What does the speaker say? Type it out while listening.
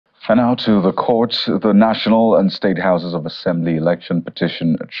And now to the courts. The National and State Houses of Assembly Election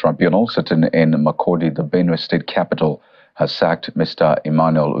Petition Tribunal sitting in Makurdi, the Benue state capital, has sacked Mr.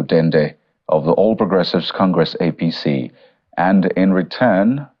 Emmanuel Udende of the All Progressives Congress APC and in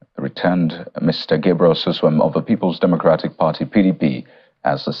return returned Mr. Gabriel Suswam of the People's Democratic Party PDP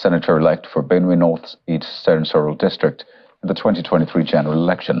as the senator-elect for Benue North East Senatorial District in the 2023 general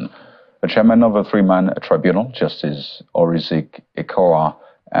election. The chairman of a three-man tribunal, Justice Orizik Ikowa,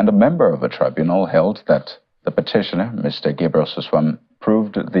 and a member of the tribunal held that the petitioner, Mr. Gabriel Suswam,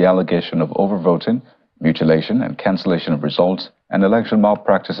 proved the allegation of overvoting, mutilation and cancellation of results and election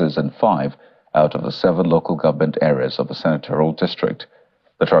malpractices in 5 out of the 7 local government areas of the senatorial district.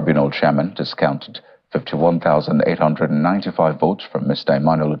 The tribunal chairman discounted 51,895 votes from Mr.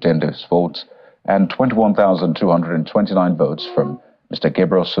 Emmanuel Udende's votes and 21,229 votes from Mr.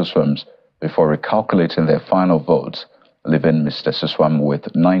 Gabriel Suswam's before recalculating their final votes, leaving Mr. Suswam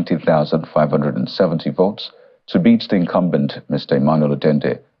with 90,570 votes to beat the incumbent Mr. Emmanuel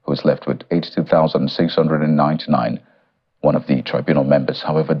Udende, who is left with 82,699. One of the tribunal members,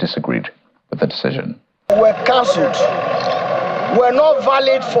 however, disagreed with the decision. Were cancelled, were not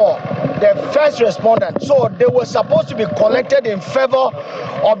valid for the first respondent, so they were supposed to be collected in favor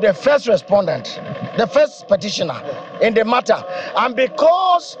of the first respondent, the first petitioner in the matter. And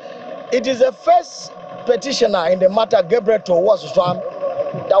because it is the first petitioner in the matter, Gabriel Suswam,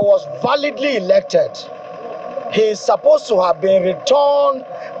 that was validly elected, he is supposed to have been returned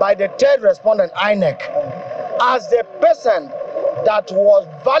by the third respondent, INEC, as the person that was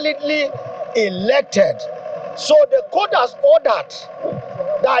validly elected. So the court has ordered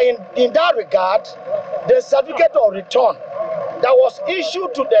that in that regard, the certificate of return that was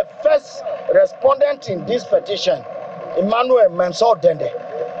issued to the first respondent in this petition, Emmanuel Udende,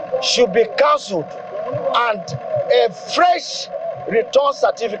 should be cancelled and a fresh return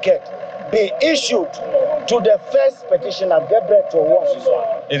certificate be issued to the first petitioner, Gabriel Suswam.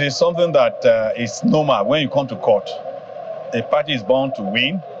 It is something that is normal when you come to court. A party is bound to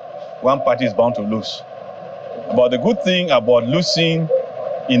win, one party is bound to lose. But the good thing about losing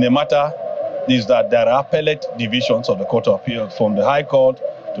in a matter is that there are appellate divisions of the Court of Appeal, from the High Court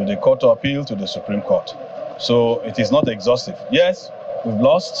to the Court of Appeal to the Supreme Court. So it is not exhaustive. Yes, we've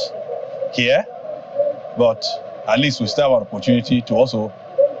lost here, but at least we still have an opportunity to also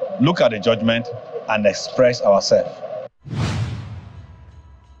look at the judgment and express ourselves.